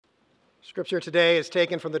Scripture today is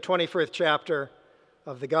taken from the 21st chapter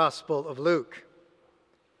of the Gospel of Luke.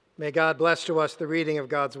 May God bless to us the reading of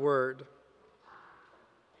God's Word.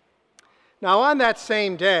 Now on that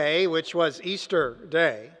same day, which was Easter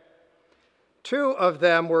Day, two of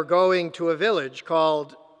them were going to a village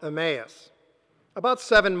called Emmaus, about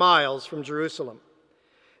 7 miles from Jerusalem,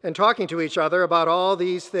 and talking to each other about all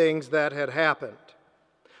these things that had happened.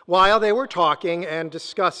 While they were talking and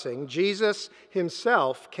discussing, Jesus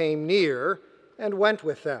himself came near and went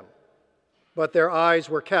with them, but their eyes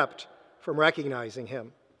were kept from recognizing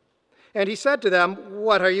him. And he said to them,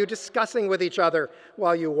 "What are you discussing with each other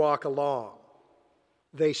while you walk along?"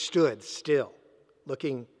 They stood still,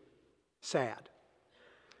 looking sad.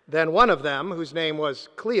 Then one of them, whose name was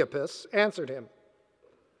Cleopas, answered him,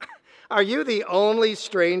 "Are you the only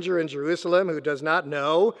stranger in Jerusalem who does not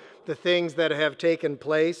know the things that have taken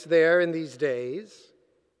place there in these days?"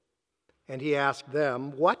 And he asked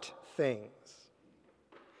them, "What things?"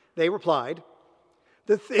 They replied,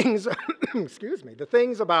 "The things, the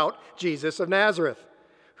things about Jesus of Nazareth,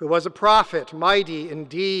 who was a prophet, mighty in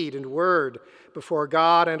deed and word before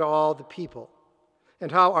God and all the people,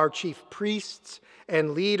 and how our chief priests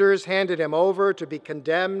and leaders handed him over to be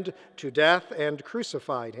condemned to death and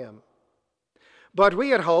crucified him. But we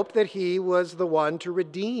had hoped that he was the one to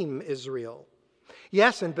redeem Israel.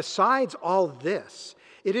 Yes, and besides all this,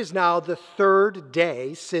 it is now the 3rd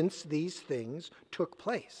day since these things took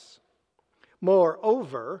place.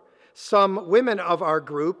 Moreover, some women of our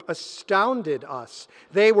group astounded us.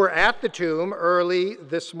 They were at the tomb early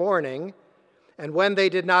this morning, and when they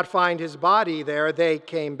did not find his body there, they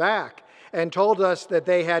came back and told us that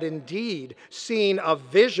they had indeed seen a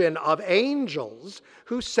vision of angels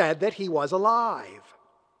who said that he was alive.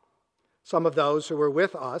 Some of those who were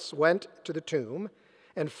with us went to the tomb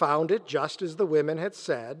and found it just as the women had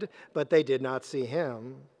said, but they did not see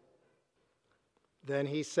him." Then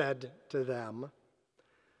he said to them,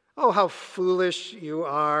 "Oh, how foolish you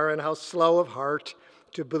are and how slow of heart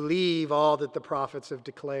to believe all that the prophets have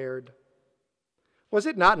declared. Was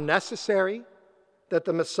it not necessary that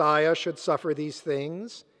the Messiah should suffer these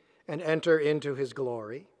things and enter into his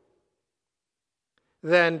glory?"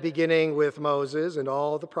 Then, beginning with Moses and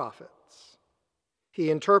all the prophets, he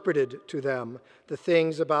interpreted to them the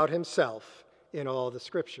things about himself in all the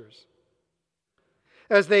scriptures.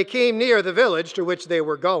 As they came near the village to which they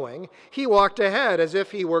were going, he walked ahead as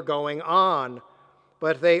if he were going on.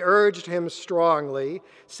 But they urged him strongly,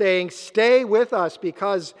 saying, "Stay with us,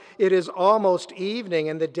 because it is almost evening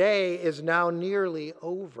and the day is now nearly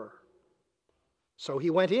over." So he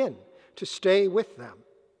went in to stay with them.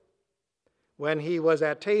 When he was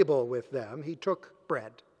at table with them, he took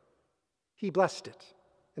bread. He blessed it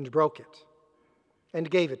and broke it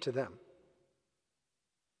and gave it to them.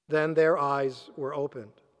 Then their eyes were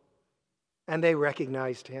opened, and they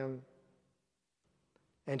recognized him,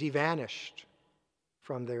 and he vanished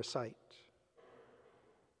from their sight.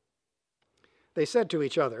 They said to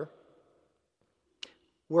each other,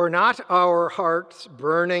 "Were not our hearts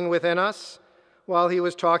burning within us while he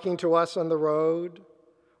was talking to us on the road,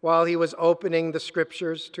 while he was opening the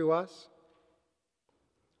scriptures to us?"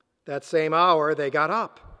 That same hour they got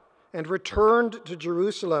up and returned to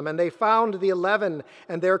Jerusalem, and they found the 11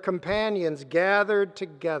 and their companions gathered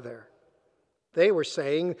together. They were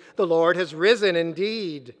saying, "The Lord has risen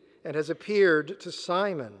indeed and has appeared to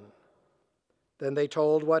Simon." Then they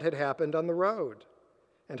told what had happened on the road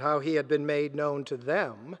and how he had been made known to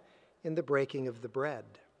them in the breaking of the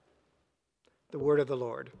bread. The word of the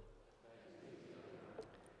Lord.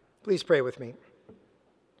 Please pray with me.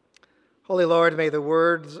 Holy Lord, may the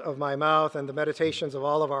words of my mouth and the meditations of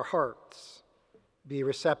all of our hearts be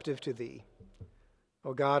receptive to thee.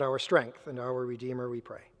 O God, our strength and our Redeemer, we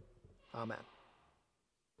pray. Amen.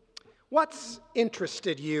 What's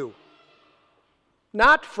interested you?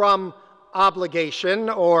 Not from obligation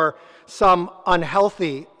or some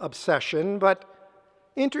unhealthy obsession, but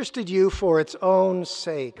interested you for its own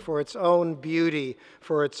sake, for its own beauty,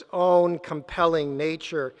 for its own compelling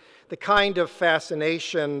nature, the kind of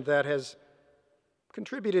fascination that has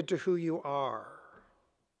contributed to who you are.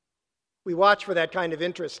 We watch for that kind of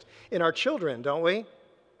interest in our children, don't we?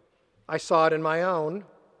 I saw it in my own.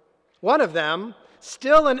 One of them,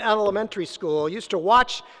 still in elementary school, used to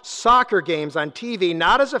watch soccer games on TV,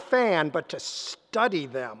 not as a fan, but to study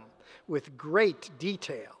them with great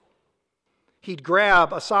detail. He'd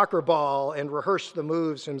grab a soccer ball and rehearse the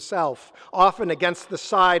moves himself, often against the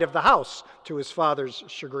side of the house, to his father's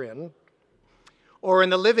chagrin. Or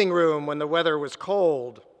in the living room when the weather was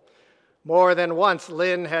cold, More than once,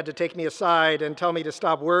 Lynn had to take me aside and tell me to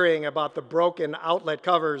stop worrying about the broken outlet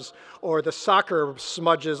covers or the soccer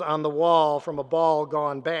smudges on the wall from a ball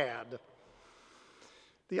gone bad.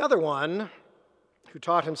 The other one, who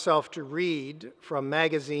taught himself to read from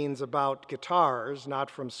magazines about guitars,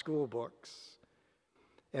 not from school books,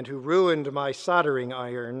 and who ruined my soldering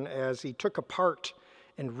iron as he took apart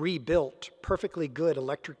and rebuilt perfectly good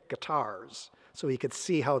electric guitars so he could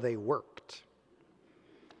see how they worked.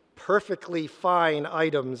 Perfectly fine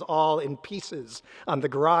items all in pieces on the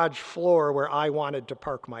garage floor where I wanted to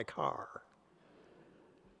park my car.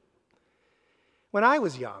 When I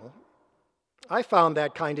was young, I found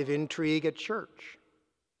that kind of intrigue at church,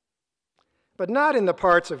 but not in the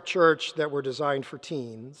parts of church that were designed for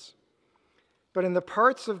teens, but in the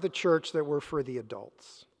parts of the church that were for the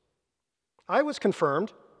adults. I was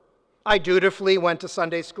confirmed. I dutifully went to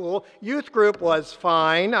Sunday school. Youth group was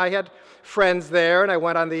fine. I had friends there, and I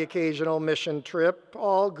went on the occasional mission trip.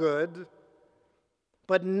 All good.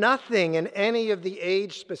 But nothing in any of the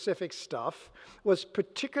age-specific stuff was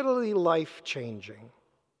particularly life-changing.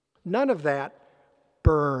 None of that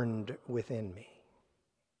burned within me.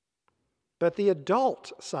 But the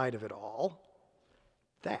adult side of it all,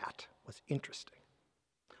 that was interesting.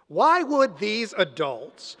 Why would these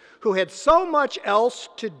adults, who had so much else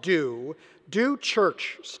to do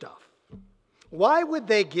church stuff? Why would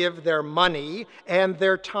they give their money and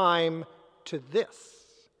their time to this?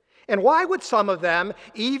 And why would some of them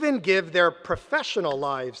even give their professional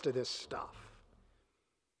lives to this stuff?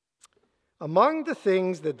 Among the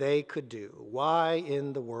things that they could do, why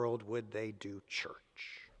in the world would they do church?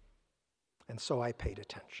 And so I paid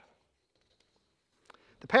attention.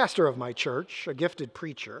 The pastor of my church, a gifted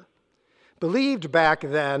preacher, believed back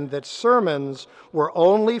then that sermons were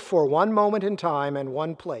only for one moment in time and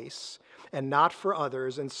one place, and not for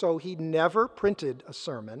others, and so he never printed a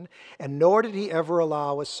sermon, and nor did he ever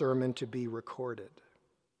allow a sermon to be recorded.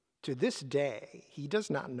 To this day, he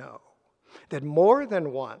does not know that more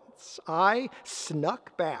than once I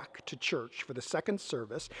snuck back to church for the second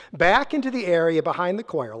service, back into the area behind the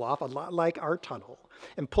choir loft, a lot like our tunnel,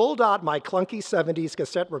 and pulled out my clunky 70s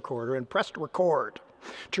cassette recorder and pressed record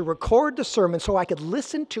to record the sermon so I could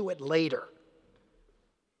listen to it later.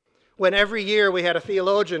 When every year we had a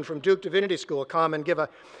theologian from Duke Divinity School come and give a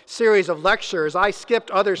series of lectures, I skipped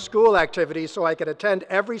other school activities so I could attend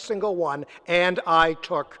every single one, and I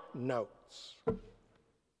took notes.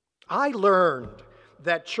 I learned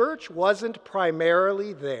that church wasn't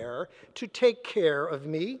primarily there to take care of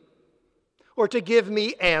me, or to give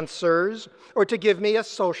me answers, or to give me a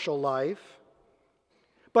social life,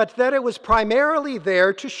 but that it was primarily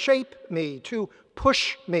there to shape me, to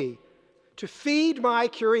push me, to feed my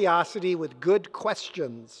curiosity with good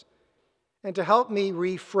questions, and to help me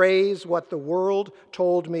rephrase what the world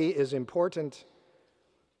told me is important,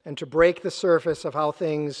 and to break the surface of how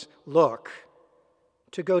things look,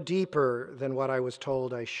 to go deeper than what I was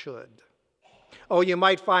told I should. Oh, you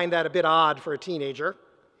might find that a bit odd for a teenager,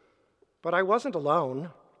 but I wasn't alone.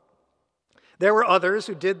 There were others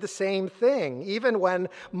who did the same thing, even when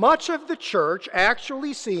much of the church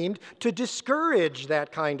actually seemed to discourage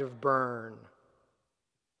that kind of burn.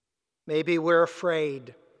 Maybe we're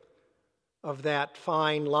afraid of that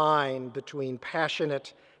fine line between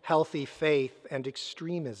passionate, healthy faith and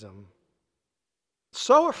extremism.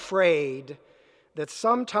 So afraid that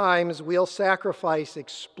sometimes we'll sacrifice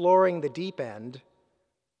exploring the deep end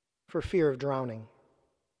for fear of drowning.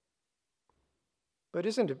 But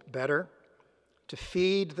isn't it better to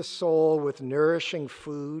feed the soul with nourishing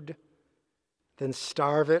food than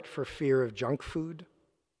starve it for fear of junk food?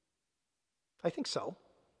 I think so.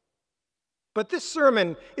 But this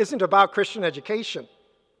sermon isn't about Christian education.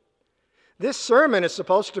 This sermon is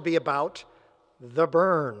supposed to be about the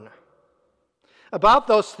burn, about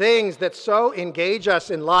those things that so engage us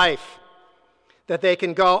in life that they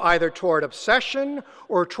can go either toward obsession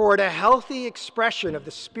or toward a healthy expression of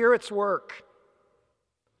the Spirit's work.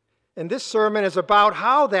 And this sermon is about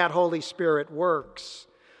how that Holy Spirit works,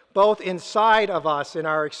 both inside of us in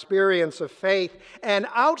our experience of faith and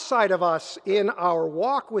outside of us in our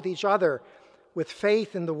walk with each other with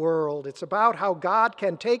faith in the world. It's about how God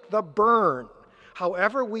can take the burn,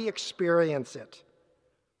 however we experience it,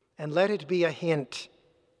 and let it be a hint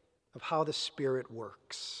of how the Spirit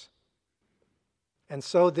works. And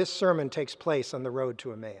so this sermon takes place on the road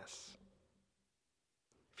to Emmaus.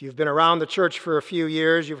 If you've been around the church for a few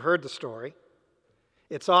years, you've heard the story.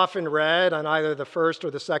 It's often read on either the first or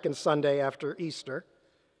the second Sunday after Easter,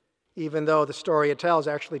 even though the story it tells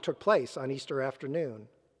actually took place on Easter afternoon.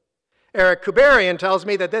 Eric Kuberian tells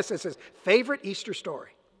me that this is his favorite Easter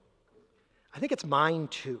story. I think it's mine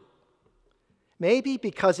too. Maybe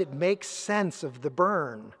because it makes sense of the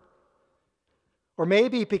burn. Or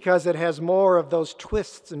maybe because it has more of those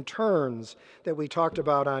twists and turns that we talked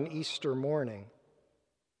about on Easter morning.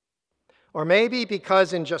 Or maybe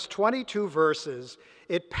because in just 22 verses,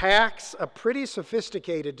 it packs a pretty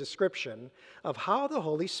sophisticated description of how the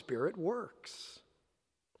Holy Spirit works.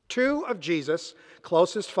 Two of Jesus'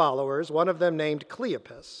 closest followers, one of them named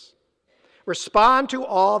Cleopas, respond to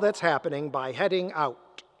all that's happening by heading out.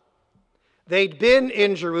 They'd been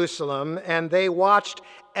in Jerusalem and they watched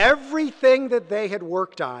everything that they had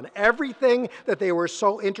worked on, everything that they were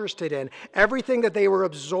so interested in, everything that they were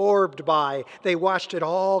absorbed by, they watched it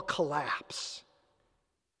all collapse.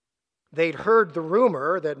 They'd heard the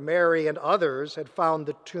rumor that Mary and others had found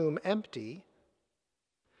the tomb empty,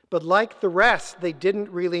 but like the rest, they didn't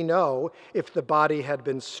really know if the body had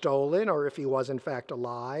been stolen or if he was in fact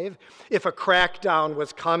alive, if a crackdown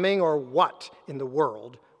was coming or what in the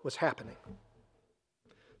world was happening.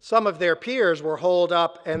 Some of their peers were holed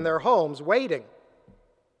up in their homes waiting,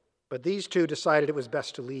 but these two decided it was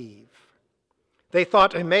best to leave. They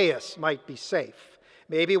thought Emmaus might be safe.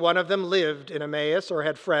 Maybe one of them lived in Emmaus or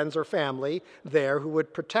had friends or family there who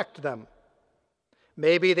would protect them.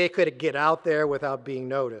 Maybe they could get out there without being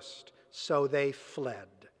noticed, so they fled.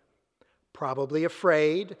 Probably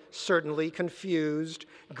afraid, certainly confused,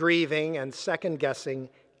 grieving, and second-guessing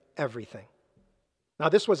everything. Now,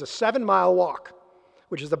 this was a 7-mile walk,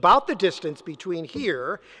 which is about the distance between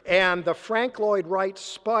here and the Frank Lloyd Wright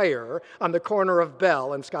Spire on the corner of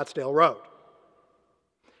Bell and Scottsdale Road.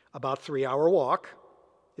 About a 3-hour walk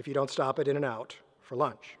if you don't stop at In-N-Out for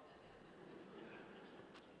lunch.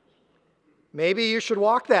 Maybe you should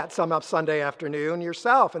walk that some up Sunday afternoon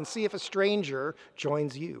yourself and see if a stranger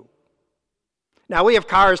joins you. Now, we have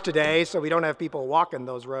cars today, so we don't have people walking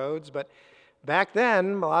those roads, but back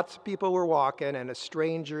then, lots of people were walking, and a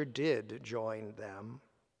stranger did join them.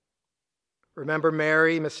 Remember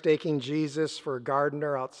Mary mistaking Jesus for a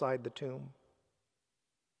gardener outside the tomb?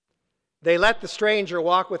 They let the stranger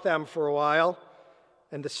walk with them for a while,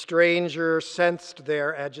 and the stranger sensed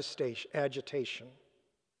their agitation.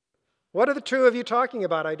 What are the two of you talking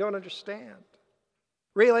about? I don't understand.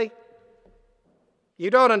 Really? You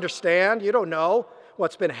don't understand? You don't know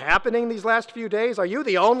what's been happening these last few days? Are you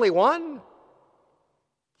the only one?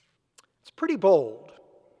 It's pretty bold,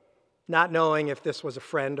 not knowing if this was a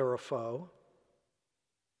friend or a foe.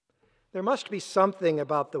 There must be something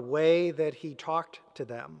about the way that he talked to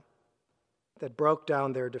them that broke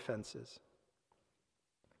down their defenses.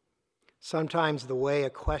 Sometimes the way a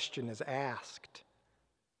question is asked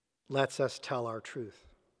lets us tell our truth.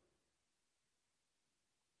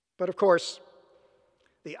 But of course,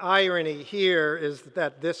 the irony here is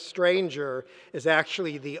that this stranger is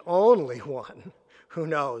actually the only one who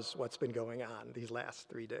knows what's been going on these last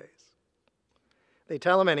 3 days. They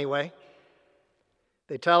tell him anyway.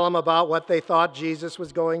 They tell him about what they thought Jesus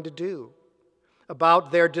was going to do,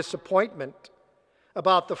 about their disappointment,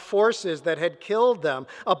 about the forces that had killed them,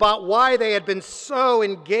 about why they had been so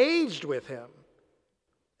engaged with him,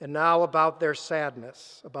 and now about their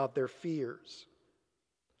sadness, about their fears,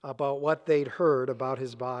 about what they'd heard about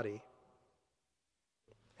his body.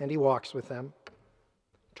 And he walks with them,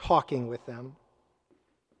 talking with them.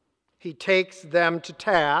 He takes them to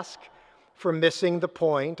task for missing the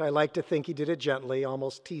point. I like to think he did it gently,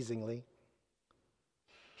 almost teasingly.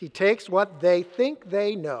 He takes what they think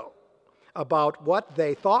they know about what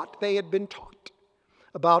they thought they had been taught,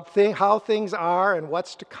 about how things are and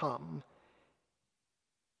what's to come,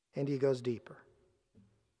 and he goes deeper.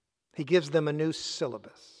 He gives them a new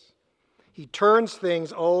syllabus. He turns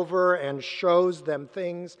things over and shows them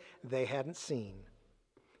things they hadn't seen.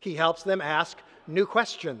 He helps them ask new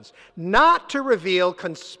questions, not to reveal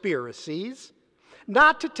conspiracies,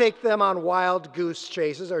 not to take them on wild goose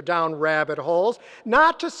chases or down rabbit holes,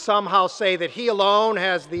 not to somehow say that he alone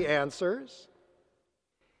has the answers.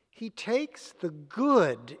 He takes the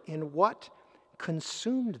good in what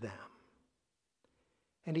consumed them,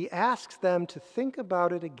 and he asks them to think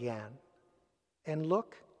about it again and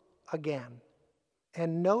look again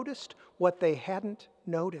and notice what they hadn't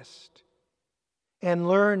noticed and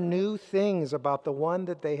learn new things about the one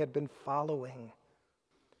that they had been following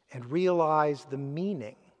and realize the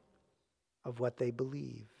meaning of what they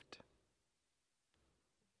believed.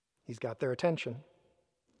 He's got their attention.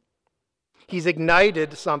 He's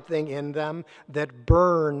ignited something in them that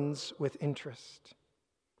burns with interest.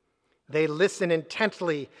 They listen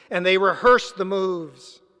intently and they rehearse the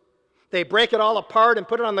moves. They break it all apart and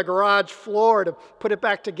put it on the garage floor to put it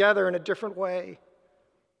back together in a different way.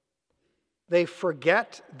 They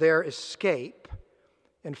forget their escape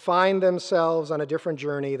and find themselves on a different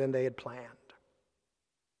journey than they had planned.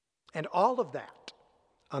 And all of that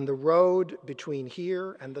on the road between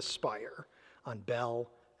here and the Spire on Bell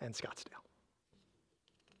and Scottsdale.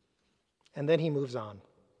 And then he moves on.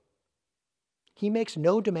 He makes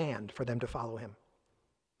no demand for them to follow him.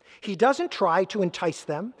 He doesn't try to entice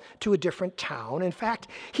them to a different town. In fact,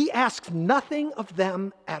 he asks nothing of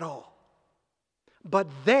them at all. But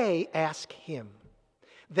they ask him.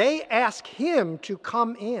 They ask him to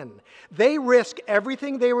come in. They risk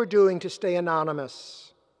everything they were doing to stay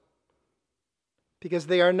anonymous because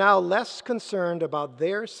they are now less concerned about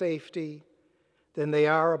their safety than they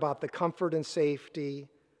are about the comfort and safety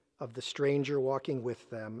of the stranger walking with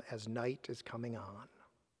them as night is coming on.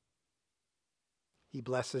 He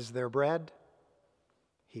blesses their bread.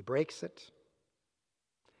 He breaks it.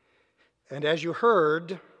 And as you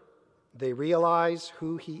heard, they realize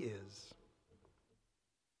who he is,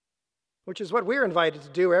 which is what we're invited to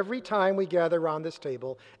do every time we gather around this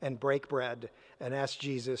table and break bread and ask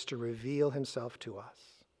Jesus to reveal himself to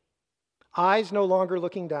us. Eyes no longer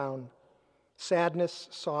looking down, sadness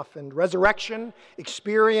softened, resurrection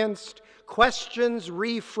experienced, questions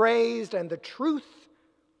rephrased, and the truth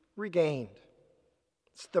regained.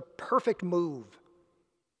 It's the perfect move,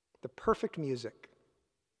 the perfect music.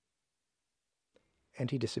 And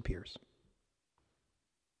he disappears.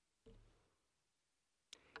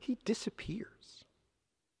 He disappears.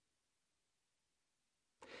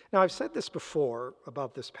 Now, I've said this before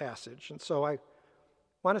about this passage, and so I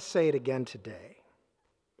want to say it again today.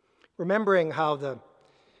 Remembering how the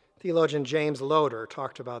theologian James Loder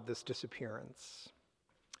talked about this disappearance.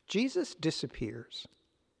 Jesus disappears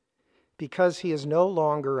because he is no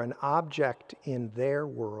longer an object in their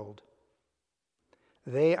world.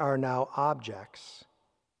 They are now objects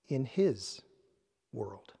in his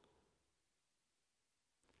world.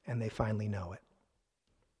 And they finally know it.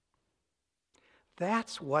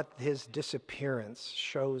 That's what his disappearance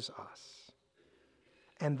shows us.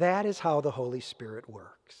 And that is how the Holy Spirit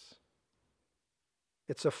works.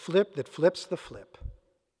 It's a flip that flips the flip,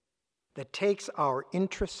 that takes our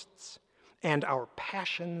interests and our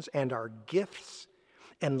passions and our gifts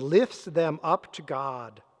and lifts them up to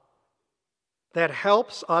God, that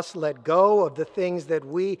helps us let go of the things that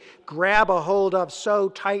we grab a hold of so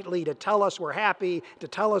tightly to tell us we're happy, to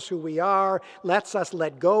tell us who we are, lets us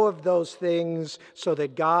let go of those things so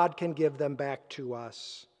that God can give them back to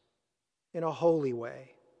us in a holy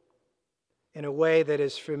way, in a way that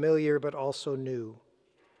is familiar but also new,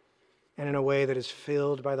 and in a way that is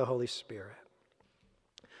filled by the Holy Spirit.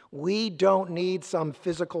 We don't need some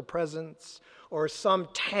physical presence or some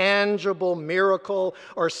tangible miracle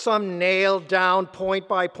or some nailed down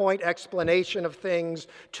point-by-point explanation of things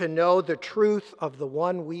to know the truth of the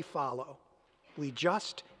one we follow. We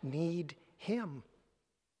just need him.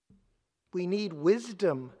 We need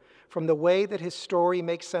wisdom from the way that his story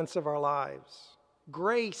makes sense of our lives,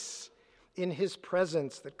 grace in his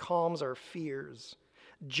presence that calms our fears,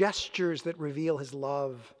 gestures that reveal his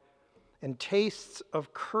love, and tastes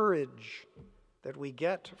of courage that we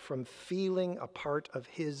get from feeling a part of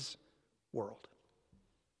his world.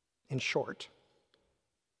 In short,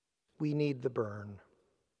 we need the burn.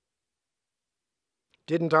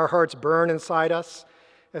 Didn't our hearts burn inside us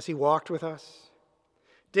as he walked with us?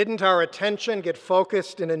 Didn't our attention get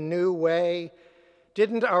focused in a new way?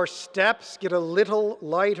 Didn't our steps get a little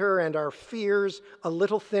lighter and our fears a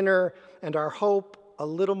little thinner and our hope a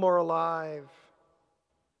little more alive?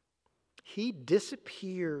 He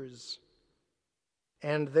disappears,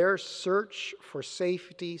 and their search for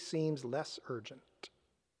safety seems less urgent.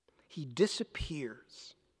 He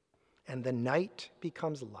disappears, and the night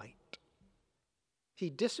becomes light. He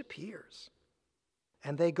disappears,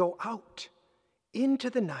 and they go out into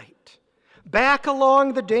the night, back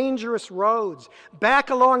along the dangerous roads, back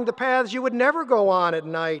along the paths you would never go on at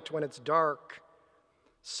night when it's dark.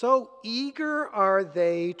 So eager are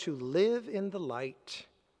they to live in the light,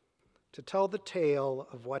 to tell the tale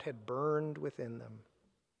of what had burned within them.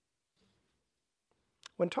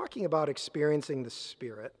 When talking about experiencing the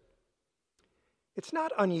Spirit, it's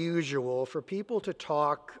not unusual for people to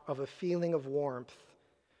talk of a feeling of warmth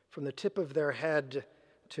from the tip of their head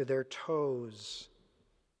to their toes,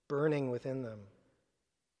 burning within them.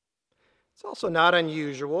 It's also not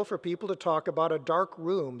unusual for people to talk about a dark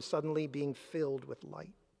room suddenly being filled with light.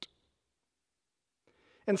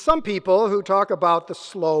 And some people who talk about the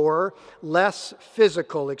slower, less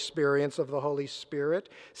physical experience of the Holy Spirit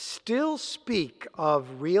still speak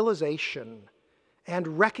of realization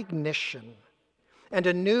and recognition and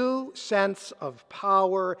a new sense of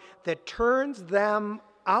power that turns them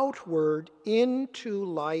outward into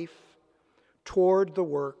life toward the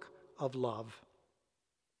work of love.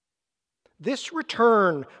 This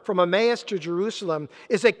return from Emmaus to Jerusalem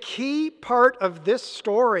is a key part of this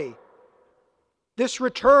story. This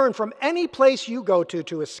return from any place you go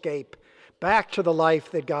to escape back to the life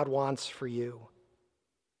that God wants for you.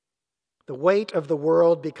 The weight of the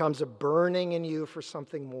world becomes a burning in you for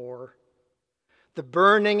something more. The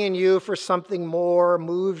burning in you for something more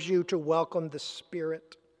moves you to welcome the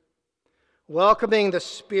Spirit. Welcoming the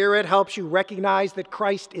Spirit helps you recognize that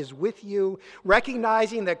Christ is with you.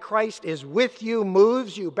 Recognizing that Christ is with you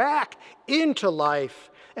moves you back into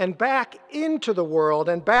life and back into the world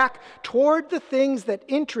and back toward the things that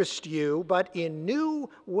interest you, but in new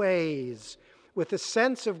ways, with a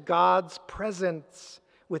sense of God's presence,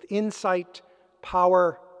 with insight,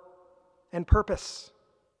 power, and purpose.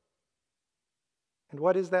 And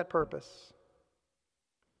what is that purpose?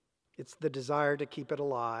 It's the desire to keep it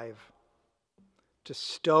alive, to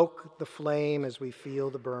stoke the flame as we feel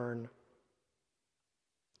the burn,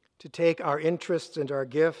 to take our interests and our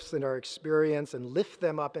gifts and our experience and lift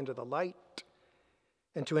them up into the light,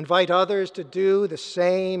 and to invite others to do the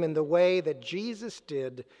same in the way that Jesus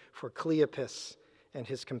did for Cleopas and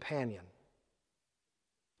his companion.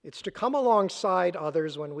 It's to come alongside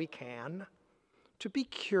others when we can, to be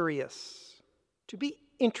curious, to be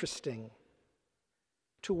interesting,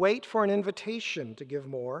 to wait for an invitation to give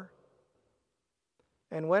more,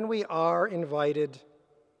 and when we are invited,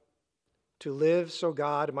 to live so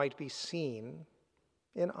God might be seen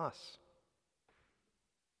in us.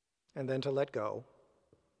 And then to let go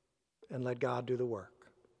and let God do the work.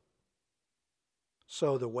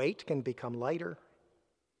 So the weight can become lighter,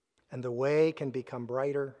 and the way can become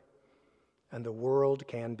brighter, and the world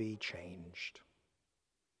can be changed.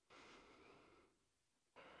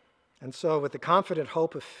 And so with the confident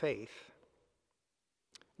hope of faith,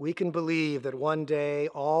 we can believe that one day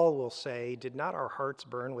all will say, "Did not our hearts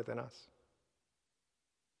burn within us?"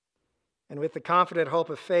 And with the confident hope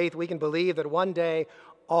of faith, we can believe that one day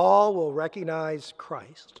all will recognize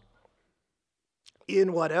Christ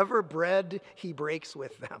in whatever bread he breaks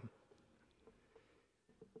with them.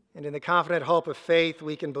 And in the confident hope of faith,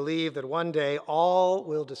 we can believe that one day all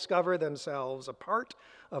will discover themselves a part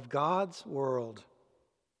of God's world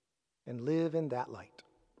and live in that light.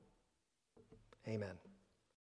 Amen.